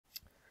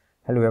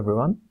Hello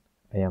everyone,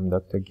 I am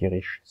Dr.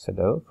 Girish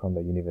Suddul from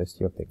the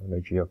University of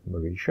Technology of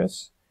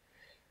Mauritius,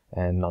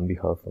 and on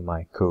behalf of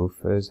my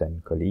co-authors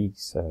and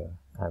colleagues,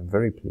 I'm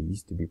very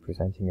pleased to be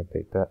presenting a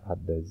paper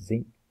at the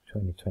ZINC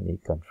 2020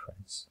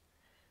 conference.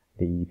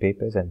 The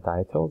paper is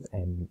entitled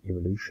An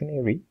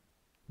Evolutionary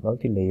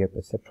MultiLayer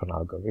Perceptron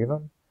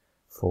Algorithm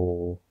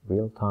for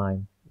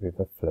Real-Time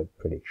River Flood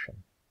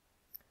Prediction.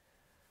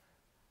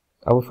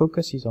 Our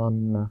focus is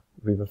on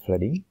river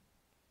flooding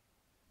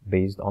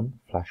based on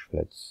flash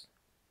floods.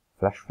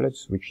 Flash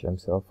floods which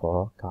themselves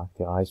are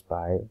characterized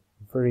by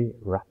very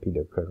rapid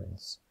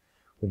occurrence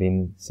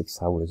within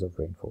 6 hours of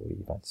rainfall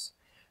events.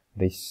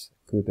 This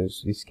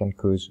can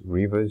cause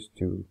rivers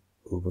to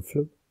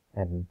overflow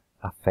and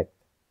affect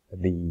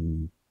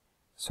the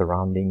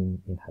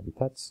surrounding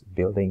inhabitants,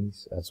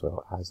 buildings, as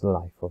well as the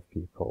life of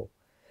people.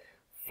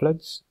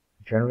 Floods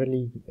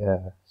generally,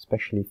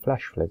 especially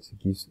flash floods,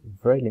 gives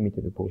very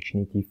limited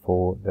opportunity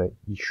for the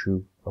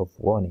issue of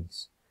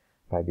warnings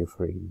by the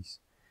authorities.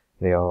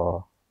 They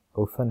are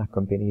often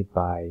accompanied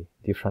by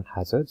different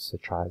hazards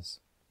such as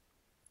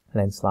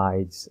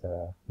landslides,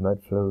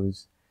 mud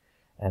flows,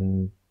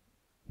 and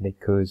they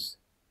cause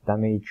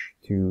damage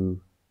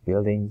to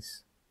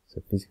buildings,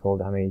 so physical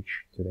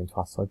damage to the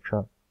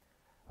infrastructure,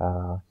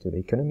 to the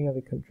economy of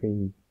the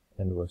country,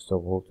 and worst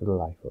of all to the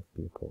life of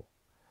people.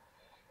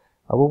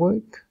 Our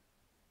work,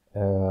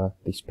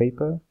 this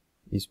paper,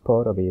 is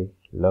part of a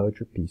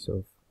larger piece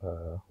of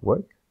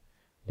work.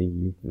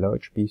 The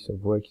large piece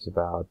of work is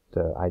about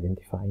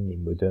identifying a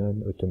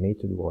modern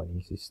automated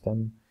warning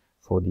system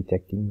for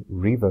detecting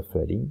river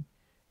flooding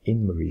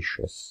in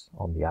Mauritius,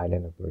 on the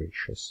island of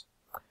Mauritius.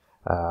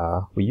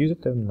 We use the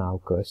term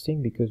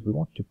nowcasting because we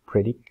want to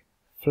predict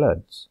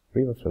floods,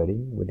 river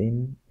flooding,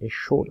 within a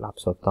short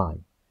lapse of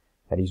time,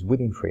 that is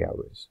within 3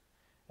 hours,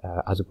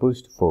 as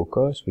opposed to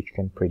forecasts which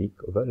can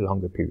predict over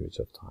longer periods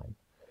of time.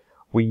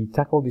 We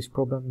tackle this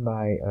problem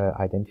by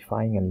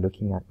identifying and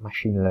looking at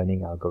machine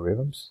learning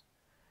algorithms.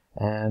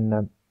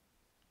 And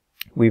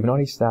we've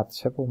noticed that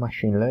several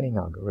machine learning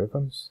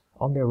algorithms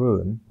on their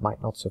own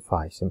might not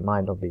suffice and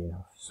might not be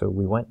enough. So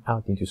we went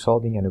out into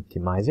solving and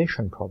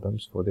optimization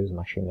problems for those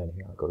machine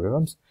learning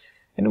algorithms,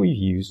 and we've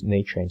used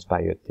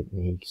nature-inspired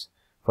techniques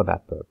for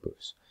that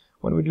purpose.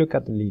 When we look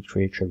at the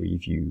literature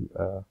review,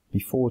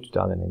 before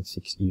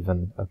 2006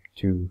 even up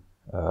to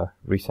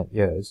recent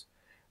years,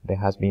 there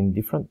has been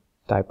different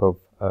type of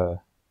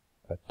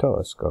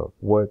task or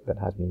work that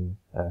has been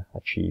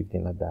achieved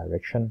in that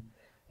direction.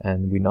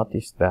 And we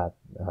noticed that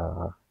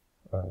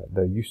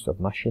the use of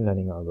machine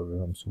learning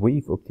algorithms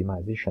with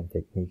optimization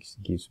techniques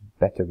gives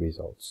better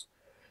results.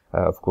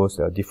 Of course,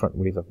 there are different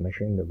ways of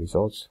measuring the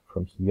results.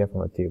 From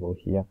the table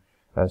here,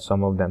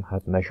 some of them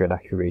have measured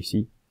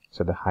accuracy,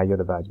 so the higher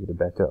the value, the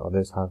better.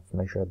 Others have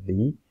measured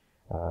the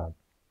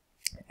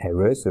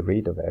errors, the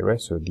rate of error,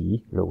 so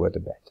the lower the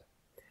better.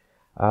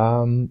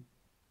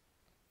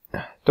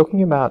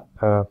 Talking about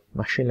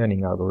machine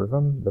learning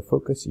algorithm, the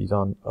focus is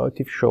on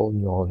artificial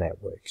neural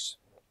networks.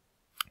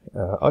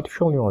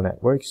 Artificial neural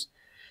networks,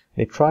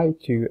 they try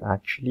to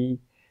actually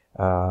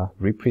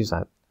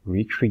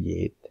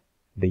recreate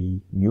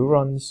the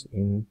neurons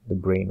in the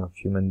brain of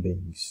human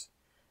beings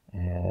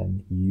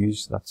and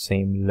use that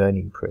same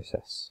learning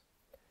process,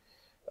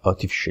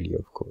 artificially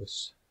of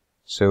course.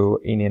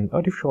 So in an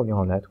artificial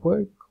neural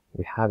network,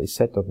 we have a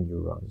set of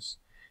neurons,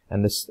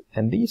 and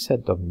these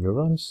set of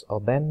neurons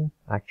are then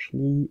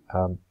actually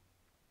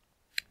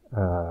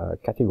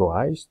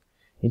categorized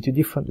into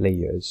different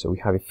layers. So we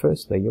have a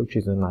first layer, which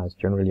is known as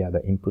generally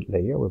the input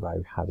layer, whereby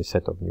we have a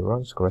set of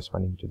neurons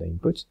corresponding to the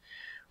inputs.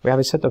 We have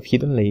a set of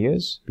hidden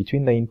layers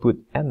between the input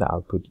and the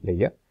output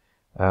layer,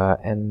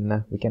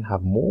 and we can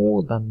have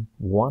more than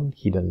one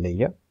hidden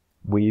layer,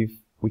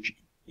 which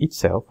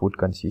itself would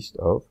consist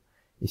of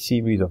a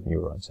series of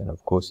neurons, and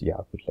of course the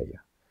output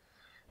layer.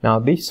 Now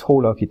this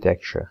whole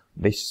architecture,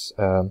 this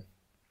whole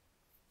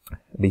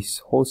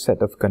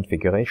set of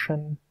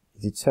configuration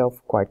is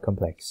itself quite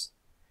complex.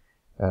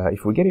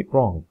 If we get it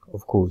wrong,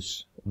 of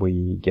course,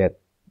 we get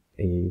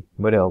a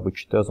model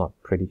which does not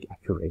predict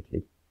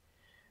accurately.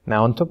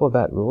 Now, on top of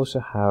that, we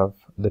also have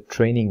the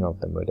training of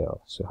the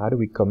model. So how do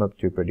we come up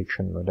to a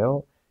prediction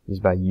model?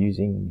 Is by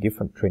using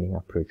different training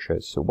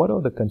approaches. So what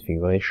are the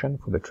configuration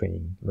for the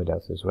training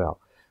models as well?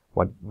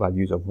 What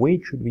values of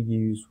weight should we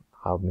use?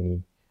 How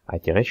many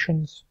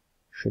iterations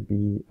should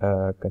be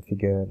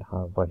configured?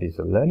 What is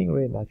the learning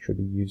rate that should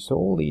be used? So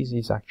all these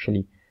is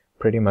actually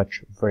pretty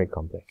much very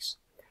complex.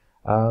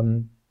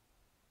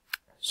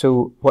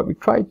 So what we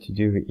tried to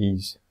do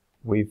is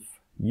we've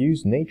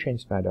used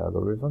nature-inspired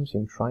algorithms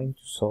in trying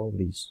to solve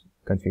this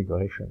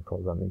configuration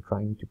problem, in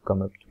trying to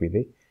come up with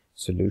a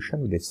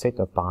solution with a set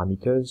of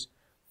parameters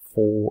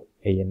for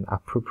an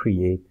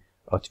appropriate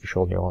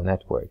artificial neural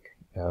network.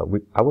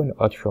 With our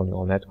artificial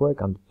neural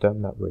network, and the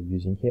term that we're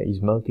using here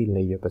is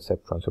multi-layer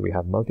perceptron. So we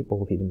have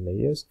multiple hidden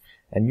layers,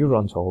 and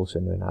neurons are also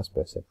known as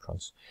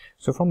perceptrons.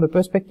 So from the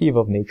perspective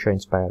of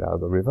nature-inspired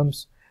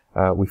algorithms,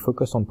 we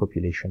focus on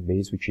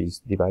population-based, which is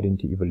divided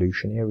into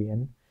evolutionary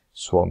and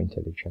swarm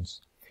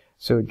intelligence.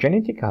 So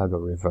genetic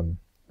algorithm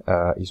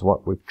is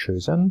what we've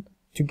chosen,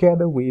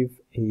 together with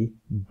a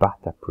BAT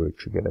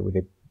approach, together with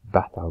a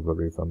BAT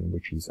algorithm,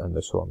 which is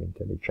under swarm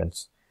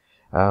intelligence.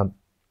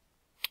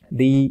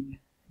 The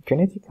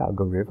genetic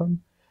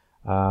algorithm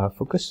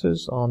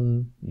focuses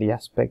on the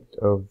aspect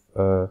of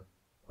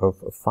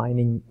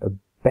finding a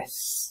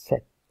best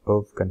set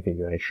of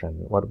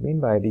configuration. What I mean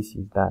by this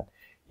is that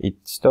it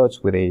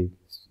starts with a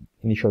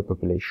initial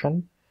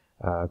population,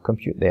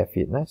 compute their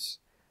fitness,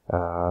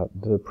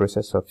 the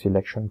process of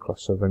selection,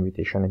 crossover,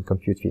 mutation, and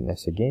compute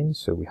fitness again.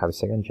 So we have a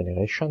second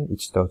generation.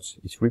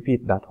 It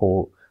repeat that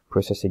whole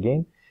process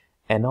again,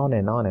 and on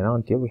and on and on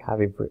until we have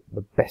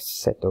the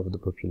best set of the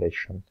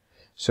population.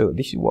 So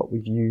this is what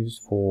we've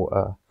used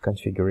for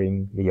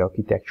configuring the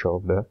architecture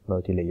of the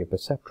multi-layer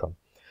perceptron.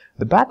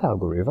 The BAT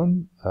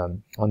algorithm,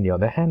 on the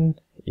other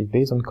hand, is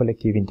based on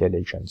collective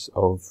intelligence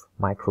of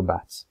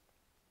microbats.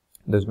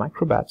 Those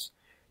microbats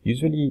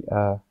usually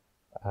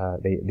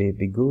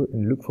they go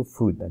and look for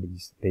food. That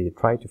is, they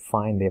try to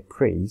find their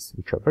prey,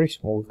 which are very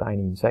small,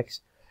 tiny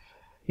insects,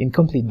 in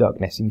complete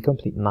darkness, in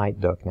complete night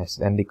darkness,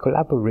 and they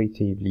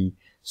collaboratively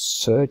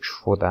search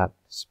for that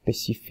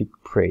specific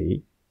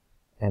prey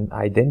and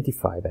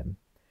identify them.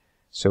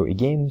 So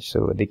again,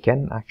 so they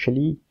can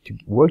actually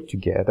work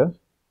together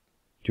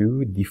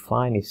to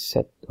define a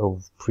set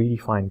of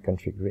predefined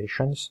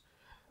configurations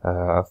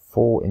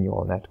for a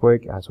neural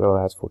network, as well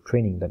as for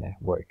training the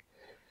network.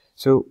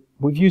 So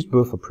we've used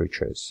both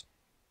approaches.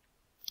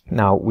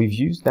 Now we've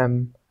used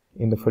them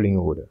in the following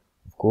order.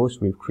 Of course,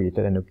 we've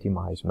created an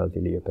optimized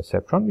multi-layer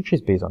perceptron, which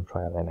is based on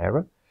trial and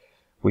error.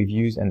 We've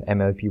used an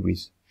MLP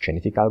with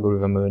genetic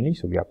algorithm only,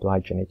 so we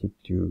applied genetic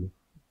to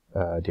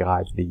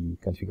derive the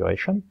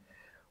configuration.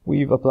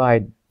 We've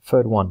applied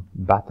third one,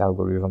 BAT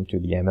algorithm to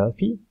the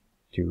MLP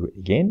to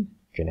again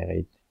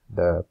generate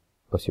the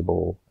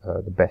possible,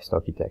 the best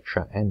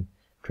architecture and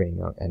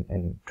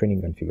training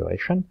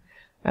configuration.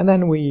 And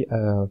then we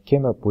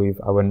came up with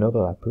our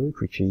novel approach,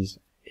 which is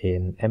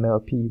in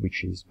MLP,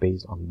 which is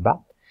based on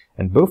BAT.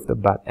 And both the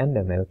BAT and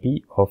the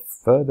MLP are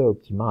further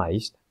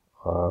optimized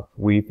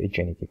with a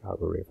genetic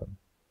algorithm.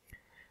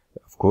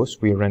 Of course,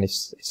 we ran a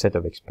set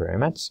of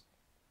experiments.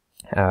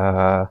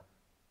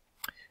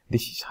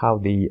 This is how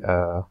the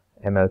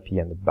MLP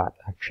and the BAT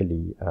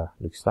actually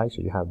looks like.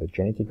 So you have the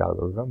genetic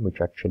algorithm,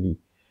 which actually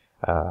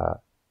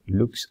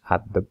looks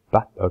at the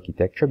BAT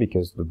architecture,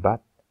 because the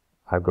BAT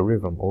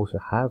algorithm also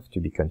have to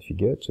be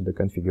configured. So the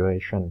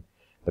configuration,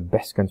 the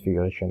best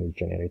configuration is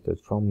generated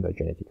from the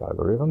genetic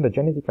algorithm. The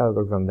genetic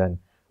algorithm then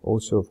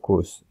also, of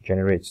course,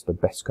 generates the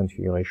best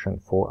configuration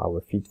for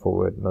our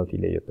feed-forward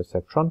multi-layer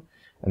perceptron.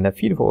 And the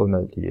feed-forward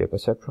multi-layer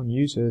perceptron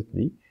uses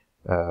the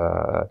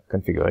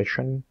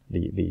configuration,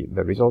 the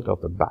result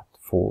of the BAT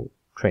for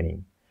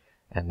training.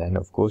 And then,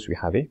 of course, we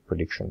have a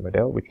prediction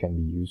model, which can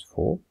be used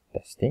for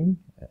testing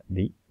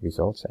the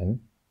results and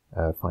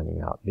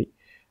finding out the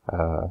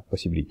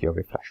possibility of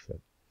a flash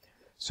flood.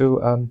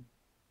 So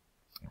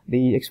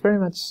the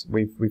experiments,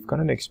 we've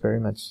conducted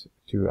experiments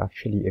to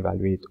actually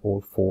evaluate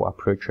all four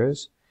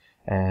approaches,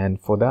 and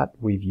for that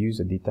we've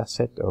used a data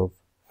set of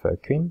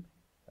Furquim,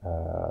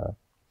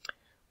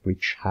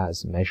 which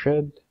has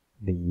measured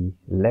the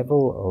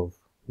level of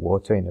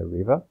water in a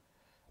river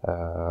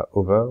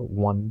over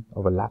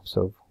a lapse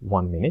of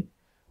 1 minute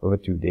over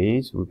 2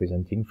 days,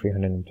 representing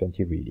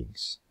 320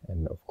 readings.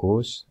 And of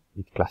course,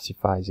 it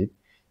classifies it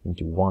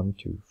into 1,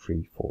 2,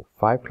 3, 4,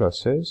 5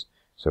 clusters.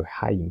 So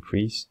high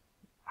increase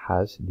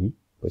has the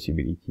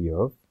possibility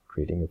of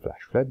creating a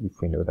flash flood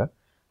if we know the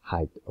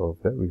height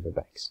of the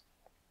riverbanks.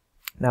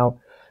 Now,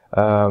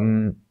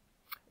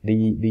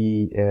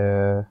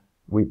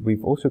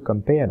 we've also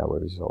compared our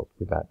result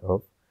with that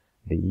of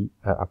the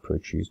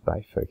approach used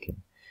by Furquim.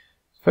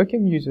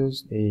 Furquim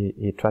uses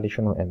a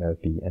traditional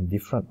MLP and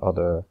different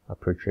other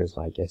approaches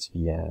like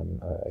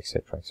SVM,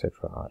 etc.,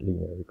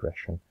 linear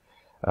regression.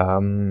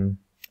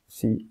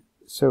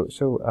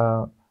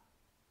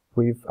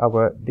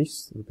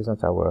 This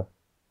represents our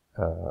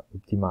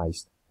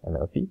optimized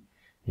MLP,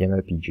 the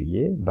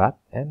MLP-GA, BAT,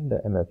 and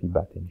the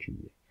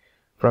MLP-BA-GA.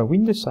 For a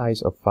window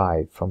size of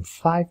 5, from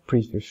 5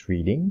 previous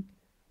reading,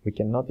 we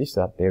can notice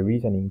that there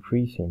is an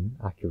increase in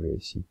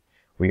accuracy.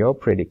 We are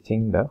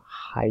predicting the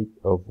height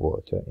of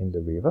water in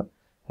the river,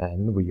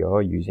 and we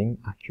are using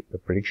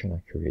prediction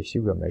accuracy.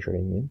 We are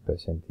measuring in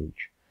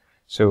percentage.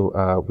 So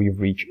we've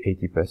reached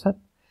 80%,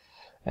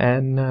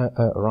 and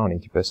around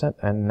 80%,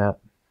 and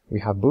we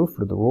have both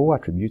the raw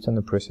attributes and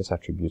the process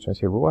attributes. When I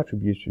say raw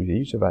attributes, we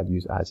use the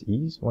values as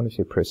is. When we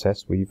say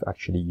process, we've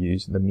actually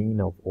used the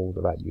mean of all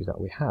the values that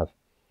we have.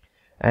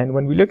 And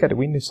when we look at a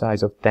window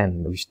size of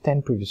 10, with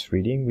 10 previous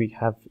reading, we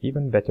have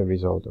even better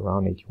result,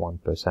 around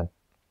 81%.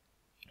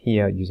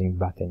 Here, using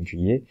BAT and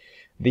GA,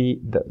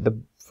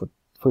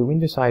 for a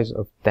window size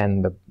of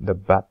 10, the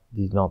BAT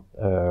did not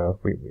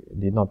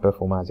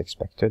perform as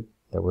expected.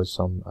 There was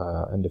some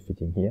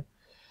underfitting here,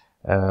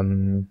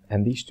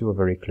 and these two are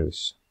very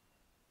close,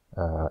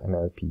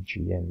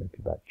 MLP-GA and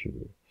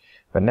MLP-BA-GA.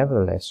 But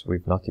nevertheless,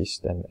 we've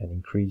noticed an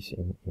increase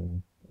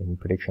in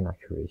prediction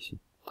accuracy.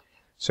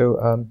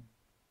 So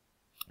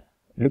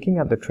looking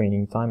at the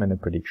training time and the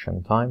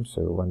prediction time,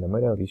 so when the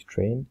model is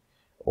trained,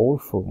 all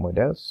 4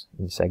 models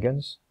in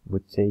seconds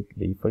would take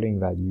the following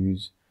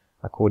values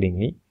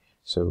accordingly,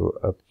 so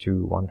up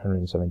to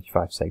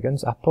 175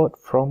 seconds, apart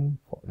from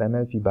the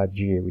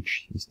MLP-BA-GA,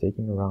 which is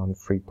taking around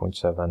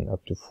 3.7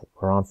 up to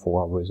around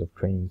 4 hours of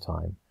training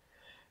time.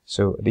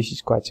 So this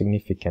is quite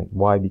significant.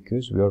 Why?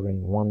 Because we are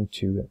running 1,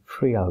 2,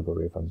 3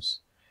 algorithms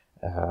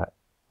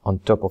on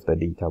top of the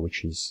data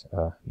which is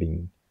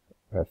being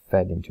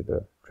fed into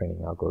the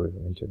training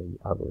algorithm, into the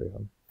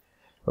algorithm.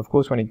 Of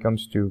course, when it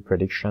comes to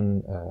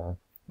prediction,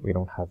 we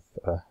don't have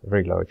a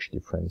very large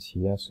difference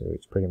here, so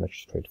it's pretty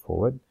much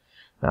straightforward.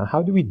 Now,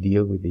 how do we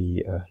deal with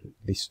the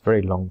this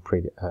very long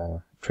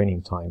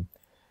training time?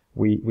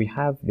 We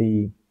have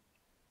the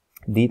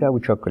data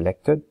which are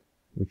collected,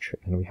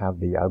 and we have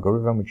the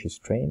algorithm which is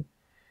trained,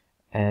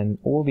 and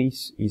all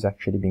this is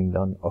actually being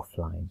done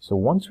offline. So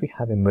once we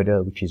have a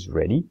model which is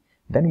ready,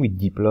 then we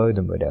deploy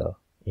the model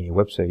in a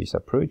web service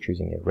approach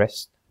using a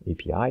REST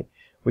API,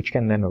 which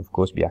can then of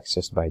course be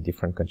accessed by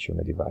different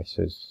consumer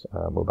devices,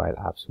 mobile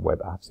apps, web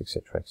apps,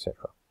 etc.,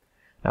 etc.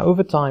 Now,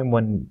 over time,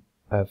 when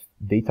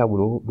data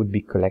would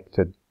be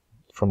collected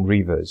from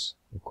rivers,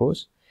 of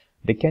course,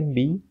 they can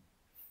be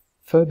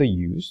further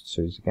used,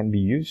 so it can be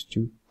used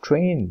to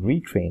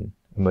retrain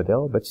a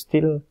model, but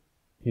still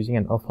using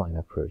an offline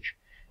approach,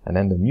 and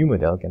then the new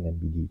model can then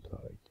be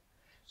deployed.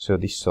 So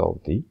this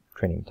solved the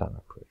training time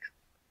approach,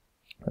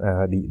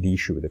 the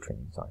issue with the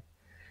training time.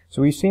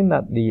 So we've seen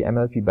that the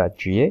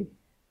MLP-BA-GA,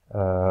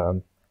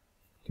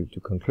 to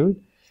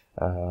conclude,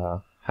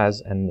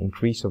 has an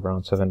increase of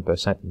around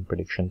 7% in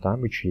prediction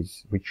time,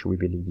 which we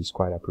believe is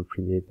quite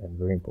appropriate and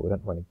very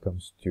important when it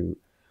comes to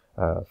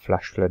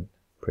flash flood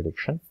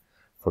prediction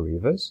for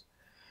rivers.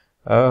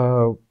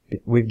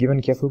 We've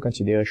given careful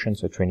consideration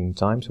to training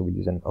time, so we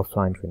use an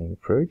offline training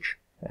approach.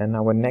 And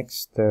our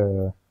next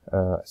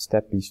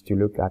step is to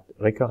look at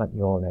recurrent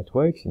neural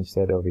networks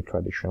instead of a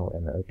traditional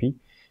MLP,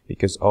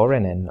 because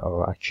RNN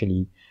are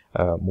actually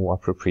more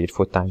appropriate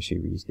for time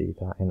series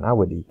data, and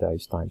our data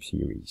is time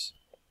series.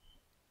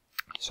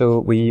 So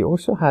we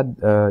also had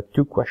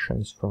 2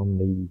 questions from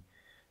the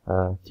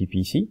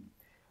TPC.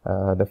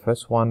 The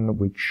first one,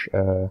 which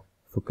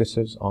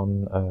focuses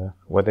on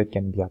whether it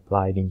can be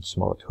applied in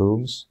smart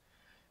homes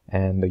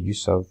and the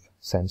use of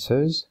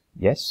sensors.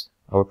 Yes,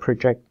 our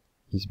project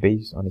is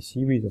based on a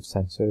series of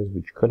sensors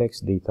which collects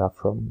data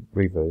from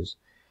rivers.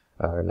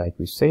 Like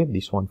we said,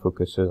 this one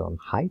focuses on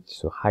height,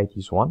 so height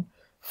is 1.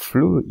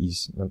 Flow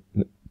is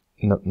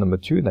number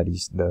 2, that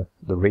is the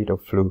rate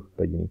of flow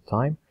per unit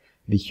time,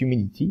 the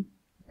humidity,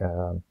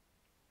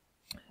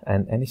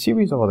 and a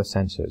series of other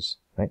sensors,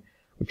 right,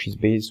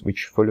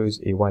 which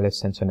follows a wireless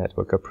sensor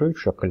network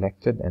approach, are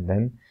collected and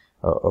then,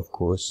 of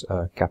course,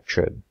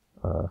 captured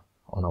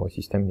on our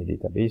system in a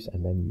database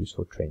and then used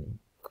for training.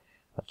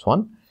 That's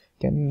one.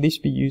 Can this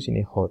be used in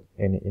a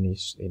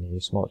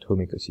smart home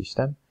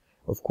ecosystem?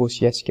 Of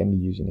course, yes, it can be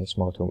used in a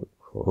smart home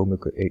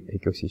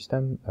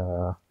ecosystem.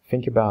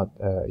 Think about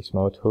a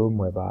smart home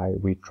whereby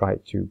we try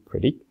to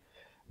predict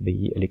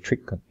the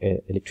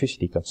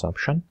electricity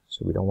consumption,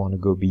 so we don't want to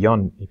go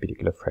beyond a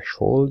particular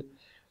threshold.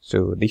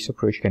 So this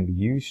approach can be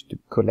used to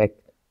collect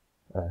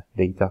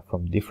data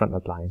from different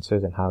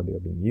appliances and how they are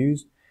being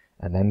used,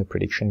 and then the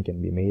prediction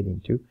can be made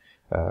into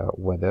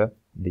whether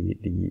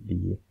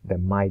there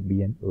might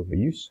be an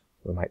overuse,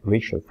 we might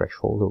reach a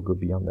threshold or go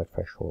beyond that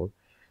threshold.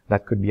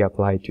 That could be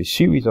applied to a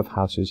series of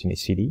houses in a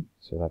city,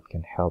 so that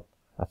can help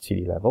at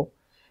city level.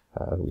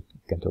 We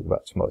can talk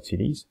about smart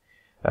cities.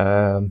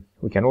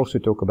 We can also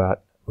talk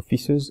about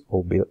offices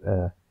or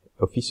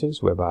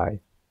offices whereby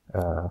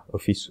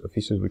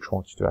offices which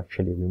wants to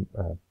actually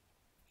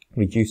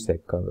reduce their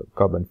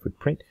carbon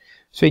footprint.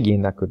 So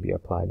again, that could be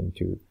applied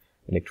into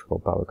electrical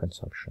power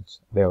consumptions.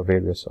 There are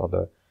various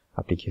other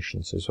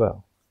applications as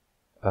well.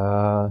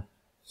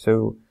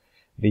 So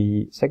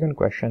the second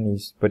question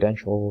is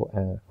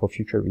potential for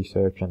future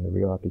research and the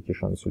real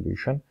application of the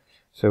solution.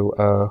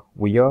 So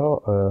we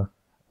are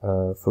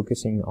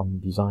focusing on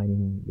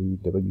designing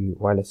the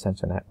wireless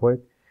sensor network,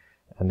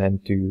 and then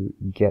to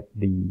get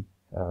the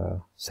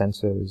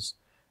sensors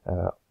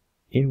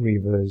in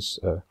rivers,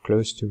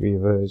 close to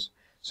rivers,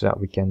 so that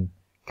we can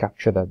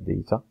capture that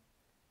data,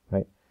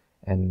 right,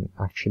 and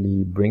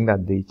actually bring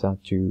that data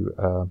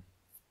to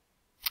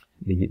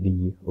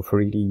the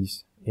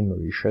authorities in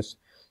Mauritius,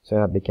 so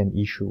that they can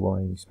issue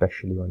warnings,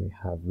 especially when we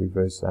have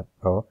rivers that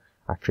are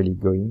actually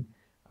going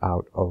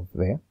out of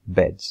their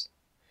beds.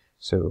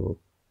 So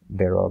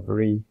there are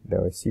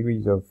a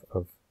series of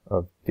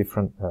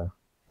different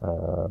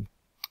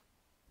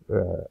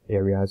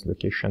areas,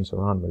 locations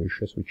around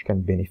Mauritius which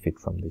can benefit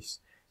from this,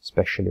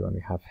 especially when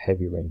we have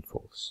heavy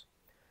rainfalls.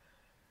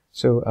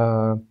 So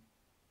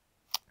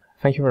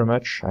thank you very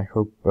much. I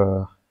hope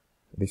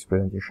this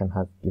presentation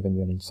has given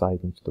you an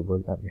insight into the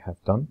work that we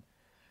have done.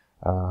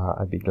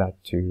 I'd be glad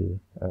to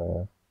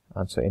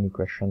answer any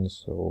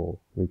questions or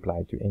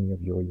reply to any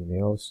of your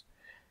emails,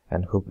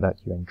 and hope that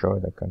you enjoy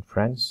the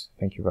conference.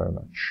 Thank you very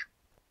much.